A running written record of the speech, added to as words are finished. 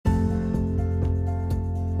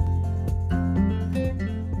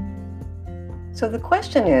So the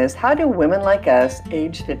question is, how do women like us,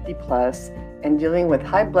 age 50 plus, and dealing with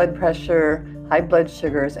high blood pressure, high blood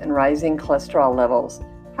sugars, and rising cholesterol levels,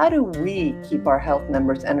 how do we keep our health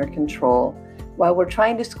numbers under control while we're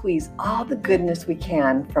trying to squeeze all the goodness we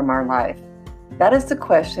can from our life? That is the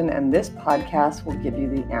question, and this podcast will give you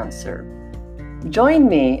the answer. Join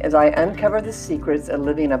me as I uncover the secrets of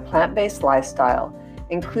living a plant-based lifestyle,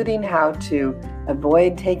 including how to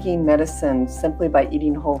avoid taking medicine simply by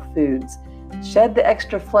eating whole foods, shed the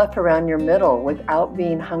extra fluff around your middle without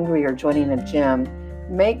being hungry or joining a gym,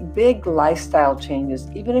 make big lifestyle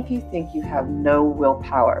changes even if you think you have no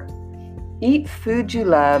willpower. Eat food you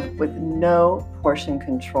love with no portion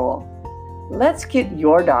control. Let's get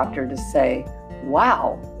your doctor to say,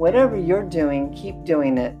 wow, whatever you're doing, keep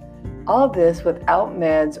doing it. All this without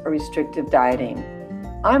meds or restrictive dieting.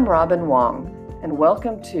 I'm Robin Wong, and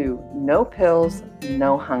welcome to No Pills,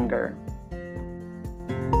 No Hunger.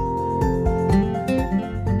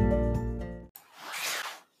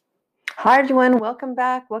 Hi, everyone. Welcome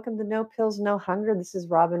back. Welcome to No Pills, No Hunger. This is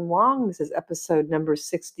Robin Wong. This is episode number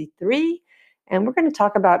 63, and we're going to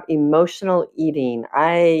talk about emotional eating.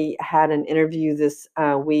 I had an interview this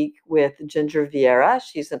week with Ginger Vieira.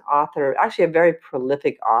 She's an author, actually a very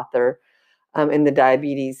prolific author in the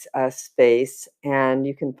diabetes space, and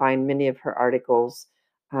you can find many of her articles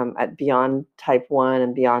at Beyond Type 1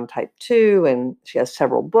 and Beyond Type 2, and she has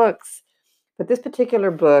several books. But this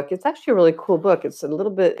particular book, it's actually a really cool book. It's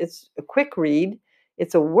a quick read.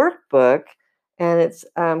 It's a workbook, and it's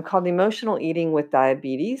called Emotional Eating with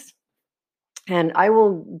Diabetes. And I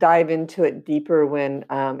will dive into it deeper when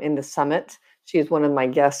in the summit. She is one of my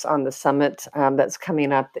guests on the summit that's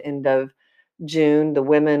coming up the end of June, the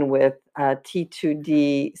Women with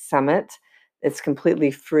T2D Summit. It's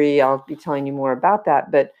completely free. I'll be telling you more about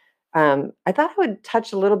that. But I thought I would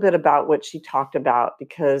touch a little bit about what she talked about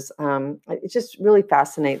because it just really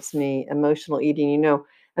fascinates me, emotional eating. You know,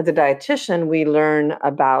 as a dietitian, we learn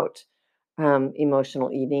about emotional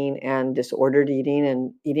eating and disordered eating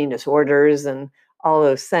and eating disorders and all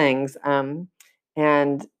those things.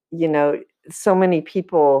 And, you know, so many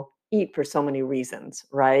people eat for so many reasons,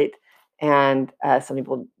 right? And some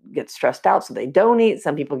people get stressed out, so they don't eat.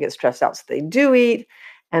 Some people get stressed out, so they do eat.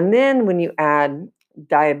 And then when you add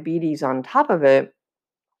diabetes on top of it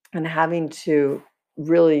and having to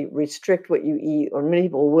really restrict what you eat, or many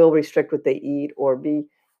people will restrict what they eat or be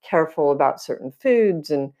careful about certain foods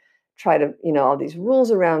and try to, you know, all these rules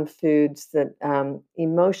around foods, that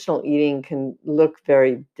emotional eating can look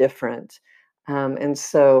very different. And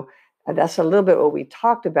so that's a little bit what we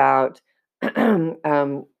talked about in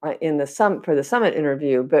for the summit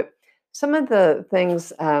interview. But some of the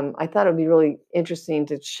things I thought it would be really interesting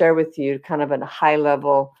to share with you, kind of at a high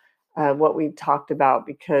level, what we talked about,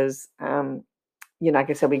 because you know, like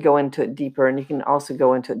I said, we go into it deeper, and you can also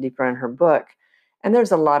go into it deeper in her book. And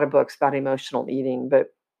there's a lot of books about emotional eating,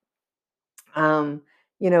 but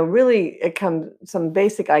you know, really, it comes some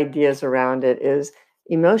basic ideas around it is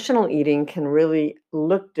emotional eating can really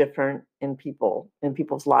look different in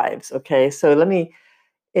people's lives. Okay, so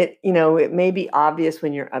you know, it may be obvious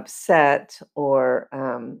when you're upset, or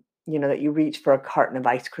you know, that you reach for a carton of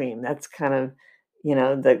ice cream. That's kind of, you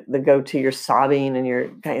know, the go-to. You're sobbing,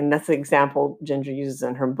 and that's the example Ginger uses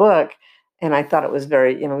in her book. And I thought it was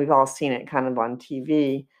very, you know, we've all seen it kind of on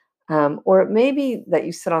TV. Or it may be that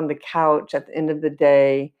you sit on the couch at the end of the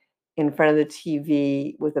day in front of the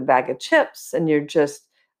TV with a bag of chips, and you're just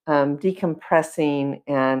decompressing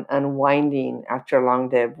and unwinding after a long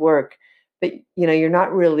day of work. But you know, you're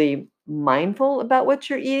not really mindful about what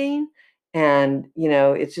you're eating, and you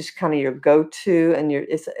know, it's just kind of your go-to, and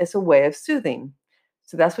it's a way of soothing.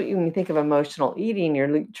 So that's what when you think of emotional eating,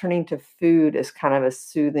 you're turning to food as kind of a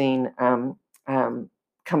soothing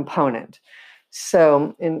component.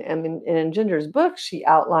 So in Ginger's book, she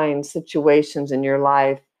outlines situations in your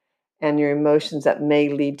life and your emotions that may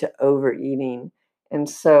lead to overeating. And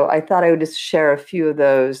so I thought I would just share a few of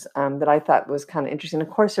those that I thought was kind of interesting. Of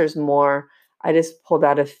course, there's more. I just pulled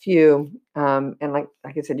out a few, and like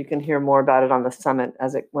I said, you can hear more about it on the summit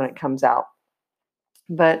when it comes out.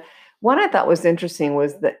 But one I thought was interesting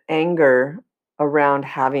was the anger around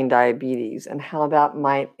having diabetes and how that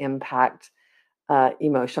might impact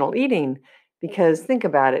emotional eating. Because think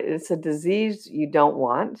about it, it's a disease you don't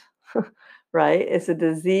want, right? It's a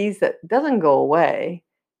disease that doesn't go away.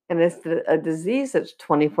 And it's a disease that's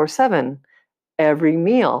 24/7. Every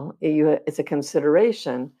meal, it's a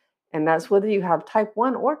consideration. And that's whether you have type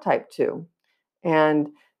 1 or type 2. And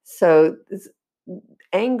so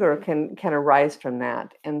anger can arise from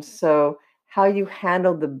that. And so how you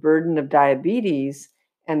handle the burden of diabetes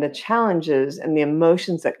and the challenges and the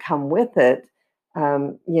emotions that come with it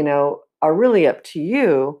are really up to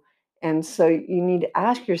you. And so you need to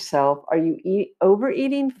ask yourself, are you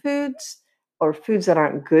overeating foods or foods that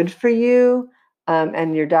aren't good for you,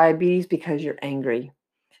 and your diabetes because you're angry,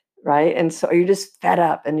 right? And so you're just fed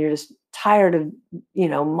up and you're just tired of,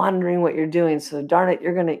 monitoring what you're doing. So darn it,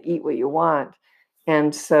 you're going to eat what you want.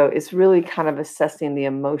 And so it's really kind of assessing the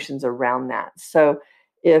emotions around that. So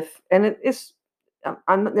there's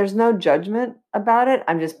no judgment about it.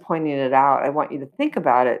 I'm just pointing it out. I want you to think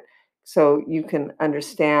about it so you can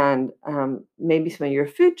understand, maybe some of your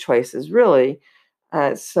food choices, really.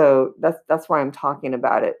 So that's why I'm talking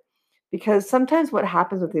about it. Because sometimes what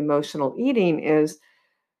happens with emotional eating is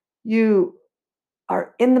you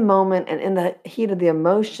are in the moment and in the heat of the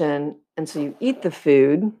emotion, and so you eat the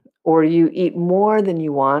food or you eat more than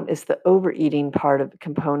you want. It's the overeating part of the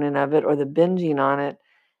component of it, or the binging on it,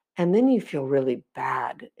 and then you feel really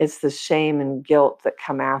bad. It's the shame and guilt that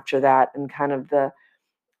come after that, and kind of the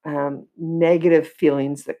negative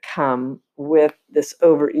feelings that come with this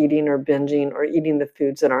overeating or binging or eating the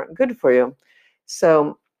foods that aren't good for you.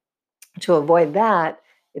 So to avoid that,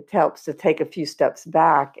 it helps to take a few steps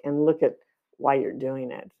back and look at why you're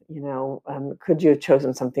doing it. Could you have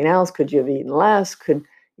chosen something else? Could you have eaten less?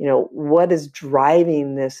 What is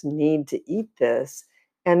driving this need to eat this?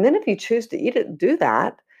 And then if you choose to eat it, do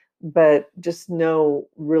that, but just know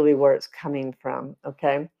really where it's coming from.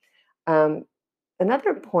 Okay. Um,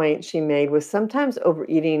 Another point she made was sometimes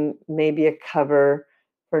overeating may be a cover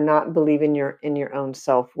for not believing in your own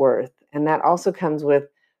self-worth. And that also comes with,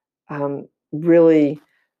 really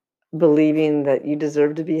believing that you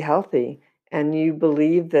deserve to be healthy, and you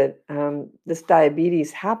believe that, this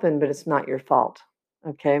diabetes happened, but it's not your fault.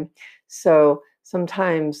 Okay. So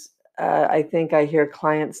sometimes, I think I hear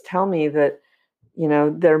clients tell me that,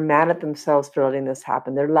 they're mad at themselves for letting this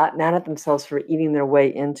happen. They're mad at themselves for eating their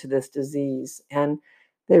way into this disease. And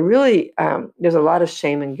they really, there's a lot of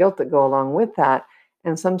shame and guilt that go along with that.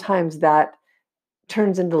 And sometimes that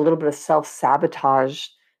turns into a little bit of self-sabotage,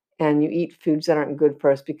 and you eat foods that aren't good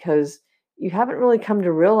for us because you haven't really come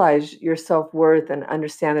to realize your self-worth and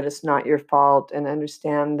understand that it's not your fault, and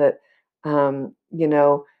understand that,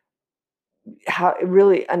 how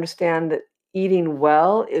really understand that eating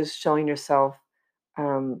well is showing yourself,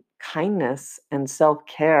 kindness and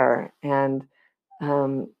self-care, and,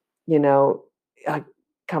 um, you know, uh,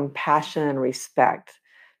 compassion and respect.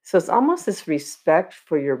 So it's almost this respect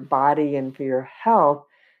for your body and for your health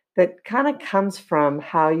that kind of comes from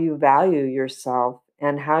how you value yourself,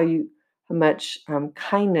 and how much,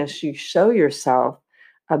 kindness you show yourself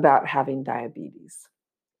about having diabetes.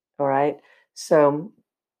 All right. So,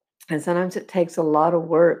 and sometimes it takes a lot of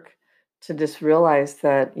work to just realize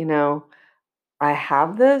that, I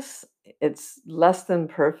have this. It's less than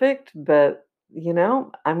perfect, but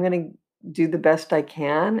I'm going to do the best I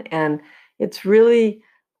can. And it's really,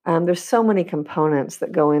 there's so many components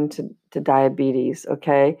that go into diabetes.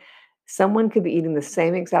 Okay, someone could be eating the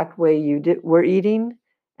same exact way we're eating,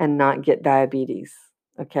 and not get diabetes.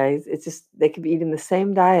 Okay, it's just they could be eating the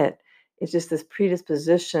same diet. It's just this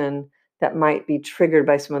predisposition that might be triggered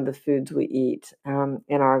by some of the foods we eat, in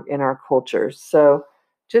our culture. So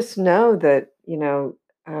just know that,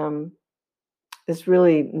 there's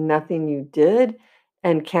really nothing you did.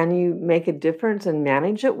 And can you make a difference and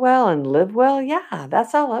manage it well and live well? Yeah,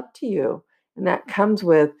 that's all up to you. And that comes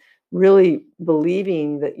with really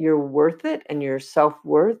believing that you're worth it, and your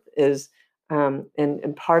self-worth is,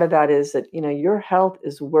 and part of that is that, your health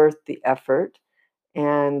is worth the effort.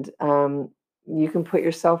 And, you can put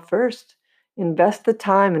yourself first. Invest the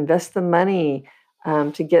time, invest the money,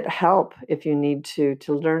 to get help if you need to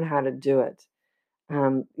learn how to do it.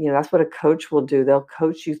 That's what a coach will do. They'll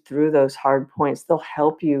coach you through those hard points. They'll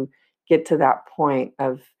help you get to that point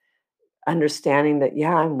of understanding that,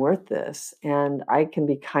 yeah, I'm worth this, and I can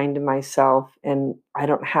be kind to myself, and I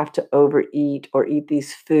don't have to overeat or eat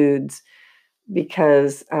these foods,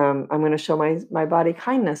 because, I'm going to show my body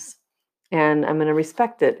kindness, and I'm going to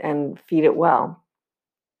respect it and feed it well.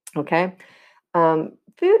 Okay.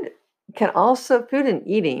 Food food and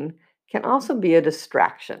eating can also be a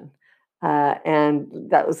distraction. And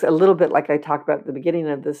that was a little bit like I talked about at the beginning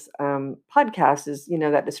of this, podcast, is,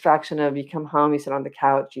 that distraction of you come home, you sit on the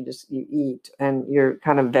couch, you eat, and you're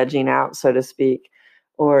kind of vegging out, so to speak,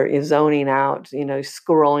 or you're zoning out,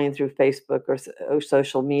 scrolling through Facebook or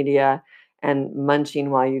social media, and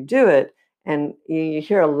munching while you do it. And you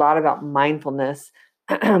hear a lot about mindfulness,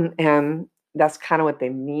 and that's kind of what they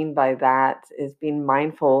mean by that, is being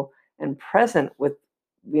mindful and present with,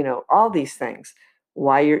 all these things: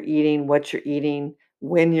 why you're eating, what you're eating,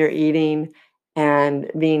 when you're eating, and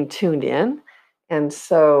being tuned in. And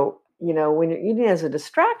so, when you're eating as a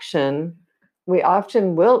distraction, we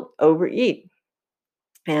often will overeat.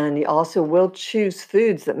 And you also will choose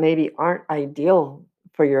foods that maybe aren't ideal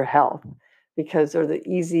for your health because they're the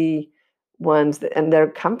easy ones that, and they're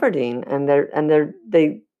comforting, and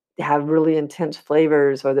they have really intense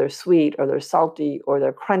flavors, or they're sweet, or they're salty, or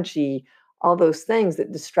they're crunchy, all those things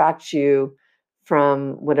that distract you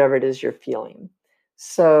from whatever it is you're feeling.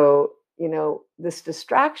 So, this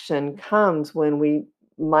distraction comes when we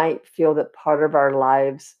might feel that part of our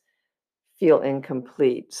lives feel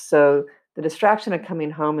incomplete. So the distraction of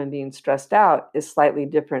coming home and being stressed out is slightly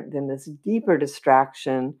different than this deeper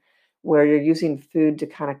distraction where you're using food to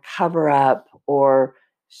kind of cover up or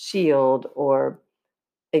shield or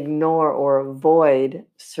ignore or avoid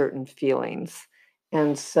certain feelings.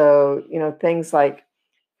 And so, things like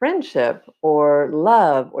friendship or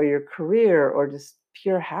love or your career or just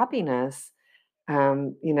pure happiness,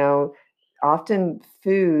 um, you know, often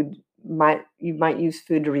food might you might use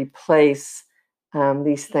food to replace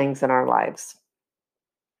these things in our lives.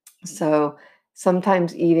 So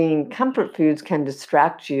sometimes eating comfort foods can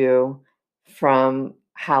distract you from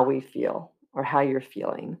how we feel or how you're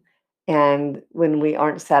feeling, and when we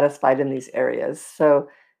aren't satisfied in these areas. So,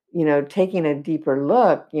 taking a deeper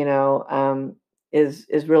look,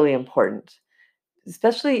 is really important,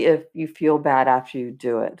 especially if you feel bad after you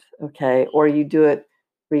do it, okay? Or you do it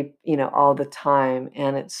all the time,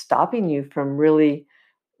 and it's stopping you from really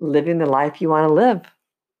living the life you want to live,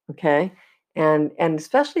 okay? And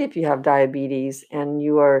especially if you have diabetes and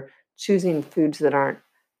you are choosing foods that aren't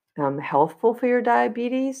healthful for your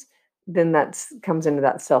diabetes, then that's comes into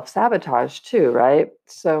that self-sabotage too, right?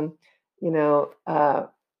 So, you know, uh,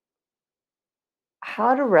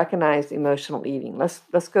 how to recognize emotional eating.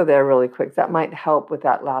 Let's go there really quick. That might help with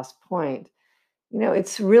that last point.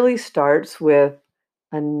 It's really starts with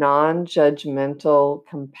a non-judgmental,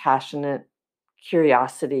 compassionate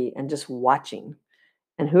curiosity and just watching.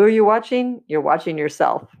 And who are you watching? You're watching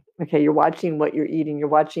yourself. Okay, you're watching what you're eating. You're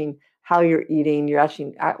watching how you're eating. You're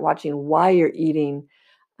actually watching why you're eating.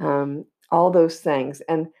 All those things.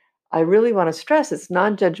 And I really want to stress it's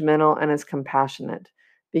non-judgmental and it's compassionate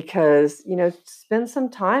because, spend some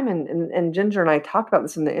time, and Ginger and I talked about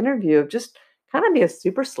this in the interview, of just kind of be a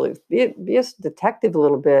super sleuth, be a detective a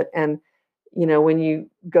little bit. And, when you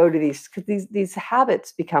go to these, because these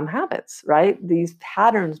habits become habits, right? These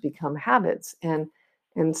patterns become habits.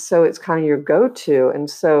 And so it's kind of your go-to. And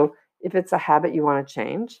so if it's a habit you want to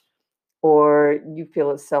change, or you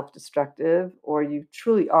feel it's self-destructive, or you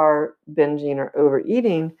truly are binging or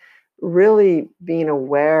overeating, really being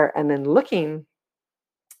aware and then looking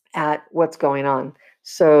at what's going on.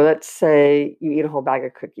 So let's say you eat a whole bag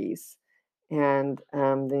of cookies, and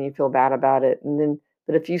then you feel bad about it.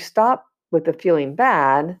 But if you stop with the feeling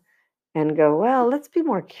bad and go, well, let's be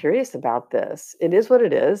more curious about this. It is what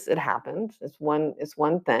it is. It happened. It's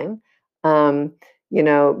one thing. Um,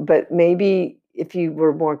 but maybe if you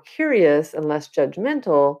were more curious and less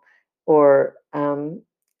judgmental, or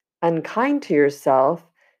unkind to yourself,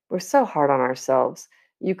 we're so hard on ourselves.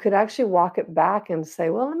 You could actually walk it back and say,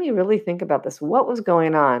 well, let me really think about this. What was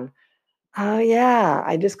going on? Oh, yeah,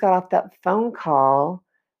 I just got off that phone call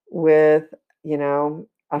with,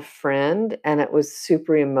 a friend, and it was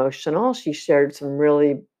super emotional. She shared some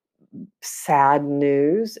really sad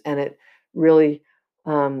news, and it really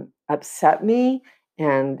upset me.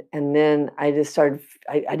 And then I just started.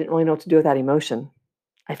 I didn't really know what to do with that emotion.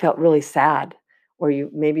 I felt really sad, or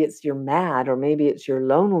maybe it's you're mad, or maybe it's you're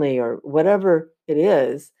lonely, or whatever it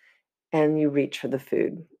is, and you reach for the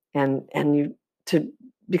food, and you to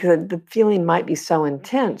because the feeling might be so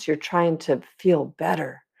intense, you're trying to feel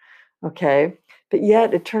better, okay? But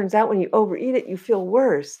yet it turns out when you overeat it, you feel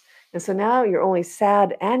worse. And so now you're only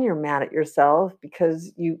sad and you're mad at yourself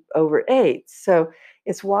because you overate. So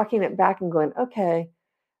it's walking it back and going, okay,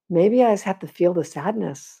 maybe I just have to feel the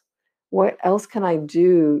sadness. What else can I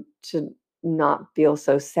do to not feel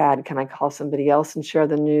so sad? Can I call somebody else and share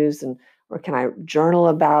the news, or can I journal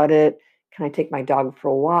about it? Can I take my dog for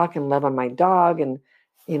a walk and love on my dog? And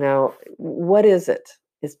what is it?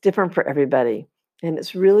 It's different for everybody. And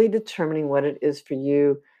it's really determining what it is for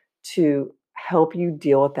you to help you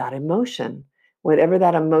deal with that emotion. Whatever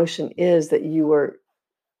that emotion is that you were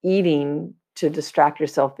eating to distract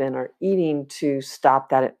yourself in, or eating to stop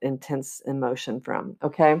that intense emotion from,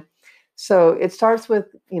 okay? So it starts with,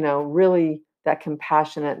 really that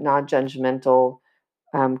compassionate, non-judgmental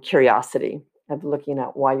curiosity of looking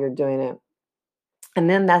at why you're doing it. And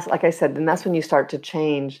then that's, like I said, then that's when you start to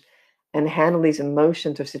change and handle these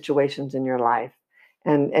emotions or situations in your life.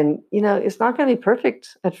 And it's not going to be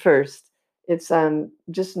perfect at first. It's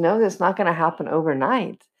just know that it's not going to happen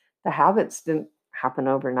overnight. The habits didn't happen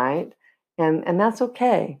overnight, and that's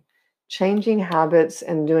okay. Changing habits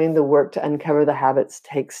and doing the work to uncover the habits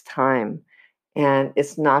takes time, and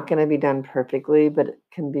it's not going to be done perfectly, but it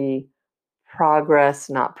can be progress,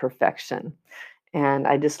 not perfection. And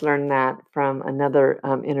I just learned that from another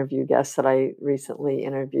interview guest that I recently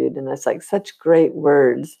interviewed. And it's like such great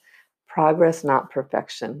words: progress, not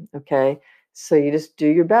perfection. Okay. So you just do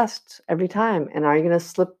your best every time. And are you going to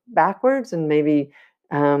slip backwards and maybe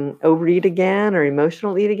overeat again or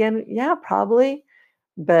emotional eat again? Yeah, probably.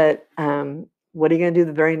 But what are you going to do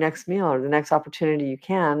the very next meal or the next opportunity you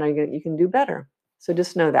can? You can do better. So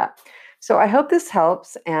just know that. So I hope this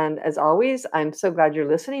helps. And as always, I'm so glad you're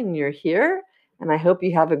listening and you're here. And I hope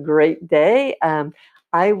you have a great day.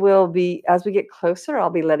 I will be, as we get closer, I'll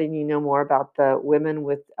be letting you know more about the Women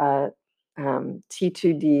with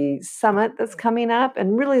T2D Summit that's coming up.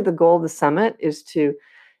 And really, the goal of the summit is to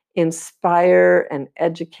inspire and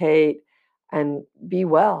educate and be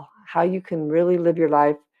well, how you can really live your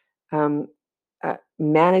life um,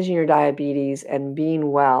 managing your diabetes and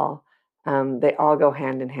being well. They all go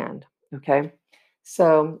hand in hand. Okay.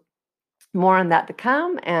 So, more on that to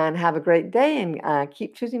come, and have a great day, and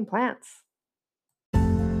keep choosing plants.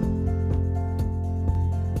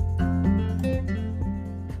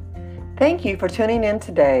 Thank you for tuning in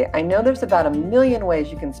today. I know there's about 1,000,000 ways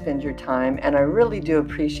you can spend your time, and I really do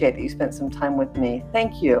appreciate that you spent some time with me.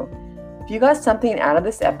 Thank you. If you got something out of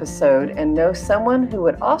this episode and know someone who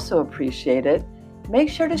would also appreciate it, make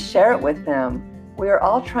sure to share it with them. We are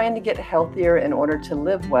all trying to get healthier in order to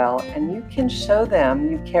live well, and you can show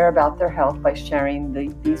them you care about their health by sharing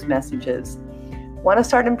these messages. Want to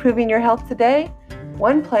start improving your health today?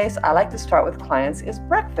 One place I like to start with clients is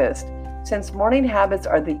breakfast, since morning habits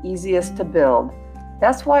are the easiest to build.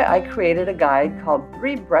 That's why I created a guide called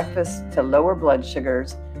 3 Breakfasts to Lower Blood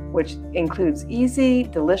Sugars, which includes easy,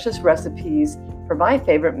 delicious recipes for my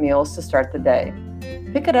favorite meals to start the day.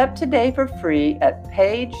 Pick it up today for free at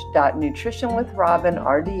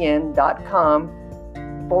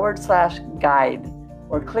page.nutritionwithRobinRDN.com/guide,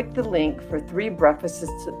 or click the link for 3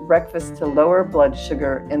 breakfasts to lower blood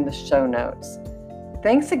sugar in the show notes.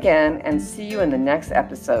 Thanks again, and see you in the next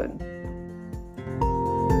episode.